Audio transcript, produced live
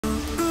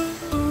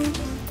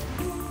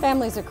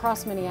Families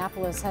across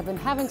Minneapolis have been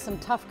having some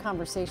tough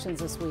conversations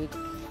this week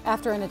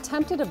after an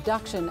attempted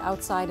abduction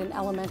outside an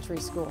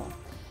elementary school.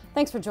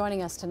 Thanks for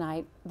joining us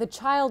tonight. The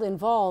child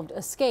involved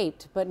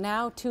escaped, but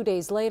now, 2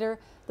 days later,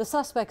 the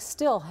suspect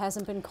still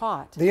hasn't been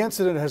caught. The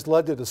incident has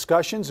led to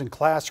discussions in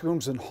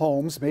classrooms and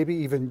homes, maybe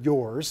even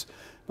yours.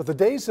 But the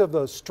days of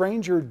the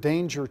stranger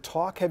danger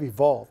talk have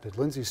evolved. And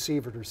Lindsay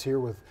Sievert is here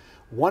with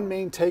one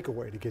main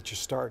takeaway to get you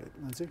started.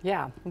 Lindsay?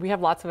 Yeah, we have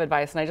lots of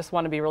advice, and I just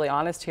want to be really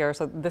honest here.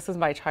 So this is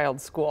my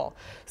child's school.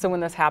 So when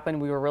this happened,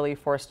 we were really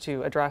forced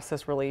to address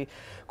this really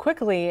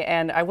quickly,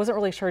 and I wasn't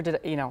really sure, did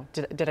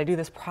I do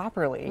this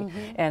properly?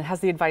 And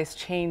has the advice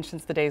changed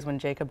since the days when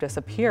Jacob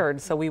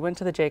disappeared? So we went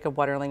to the Jacob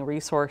Wetterling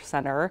Resource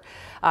Center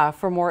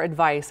for more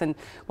advice, and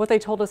what they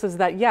told us is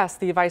that yes,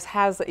 the advice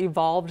has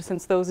evolved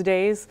since those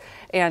days,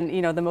 and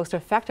the most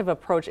effective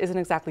approach isn't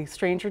exactly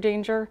stranger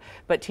danger,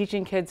 but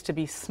teaching kids to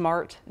be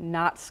smart,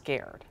 not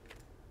scared.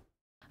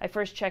 I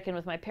first check in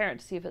with my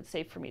parents to see if it's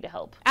safe for me to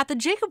help. At the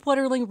Jacob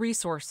Wetterling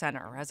Resource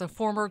Center, as a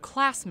former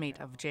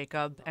classmate of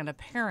Jacob and a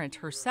parent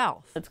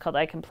herself, It's called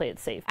I Can Play It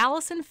Safe.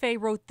 Allison Fay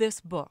wrote this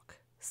book,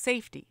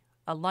 Safety,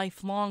 a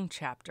lifelong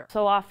chapter.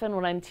 So often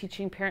when I'm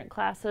teaching parent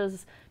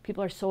classes,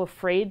 people are so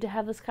afraid to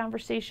have this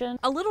conversation.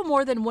 A little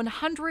more than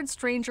 100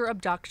 stranger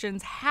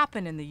abductions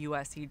happen in the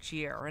U.S. each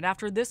year, and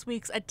after this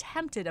week's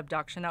attempted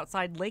abduction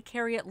outside Lake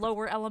Harriet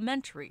Lower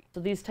Elementary, So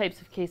these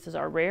types of cases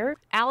are rare.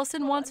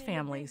 Allison wants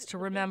families to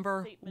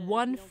remember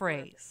one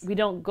phrase. We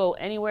don't go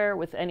anywhere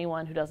with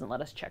anyone who doesn't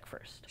let us check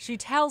first. She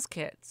tells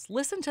kids,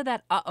 listen to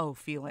that uh-oh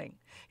feeling.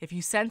 If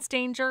you sense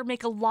danger,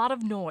 make a lot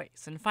of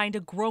noise and find a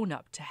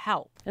grown-up to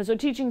help. And so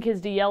teaching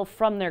kids to yell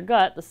from their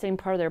gut, the same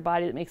part of their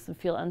body that makes them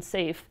feel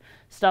unsafe,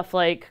 stuff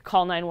like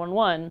call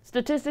 911.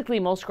 Statistically,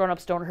 most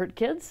grown-ups don't hurt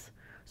kids.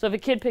 So if a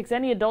kid picks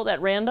any adult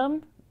at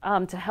random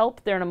to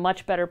help, they're in a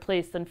much better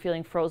place than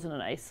feeling frozen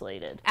and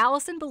isolated.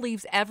 Allison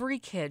believes every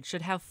kid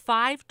should have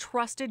 5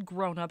 trusted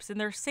grown-ups in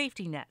their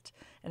safety net,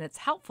 and it's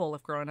helpful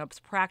if grown-ups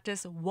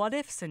practice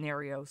what-if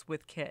scenarios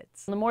with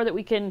kids. The more that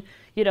we can,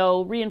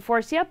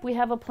 reinforce, yep, we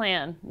have a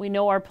plan. We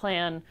know our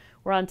plan.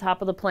 We're on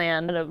top of the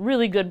plan. And a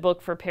really good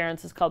book for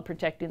parents is called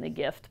Protecting the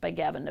Gift by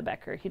Gavin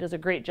Nebecker. He does a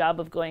great job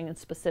of going in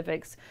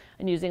specifics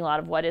and using a lot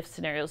of what-if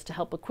scenarios to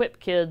help equip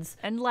kids.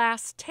 And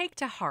last, take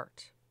to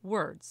heart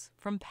words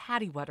from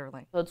Patty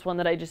Wetterling. So it's one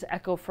that I just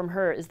echo from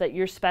her, is that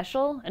you're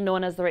special and no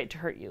one has the right to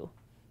hurt you.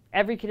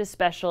 Every kid is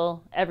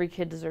special. Every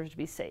kid deserves to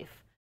be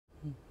safe.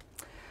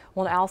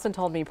 Well, Allison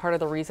told me part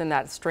of the reason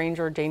that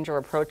stranger danger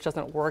approach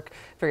doesn't work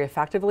very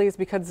effectively is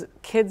because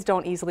kids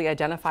don't easily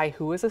identify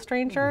who is a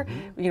stranger.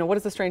 What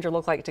does a stranger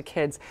look like to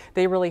kids?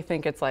 They really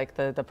think it's like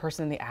the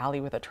person in the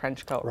alley with a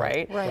trench coat,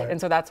 right?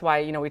 And so that's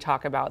why, we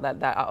talk about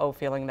that uh-oh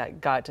feeling,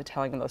 that gut to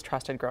telling them those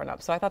trusted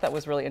grown-ups. So I thought that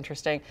was really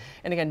interesting.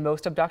 And again,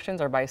 most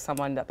abductions are by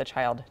someone that the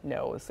child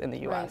knows in the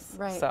U.S.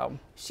 Right. So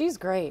She's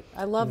great.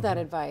 I love that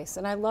advice.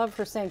 And I love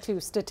her saying, too,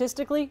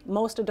 statistically,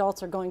 most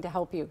adults are going to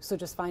help you. So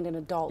just find an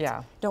adult.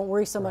 Yeah. Don't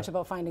worry so much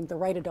about finding the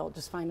right adult.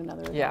 Just find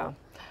another adult. Yeah.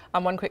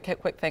 One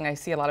quick thing I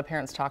see a lot of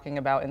parents talking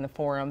about in the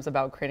forums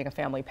about creating a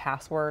family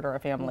password or a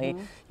family,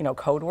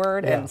 code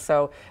word. Yeah. And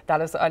so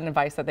that is an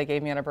advice that they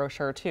gave me on a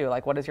brochure too.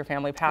 Like, what is your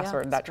family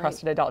password? Yeah, That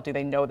trusted adult, do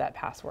they know that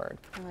password?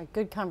 All right,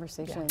 good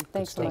conversation. Good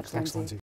Thanks so stuff. much, Thanks, Lindsay. Lindsay.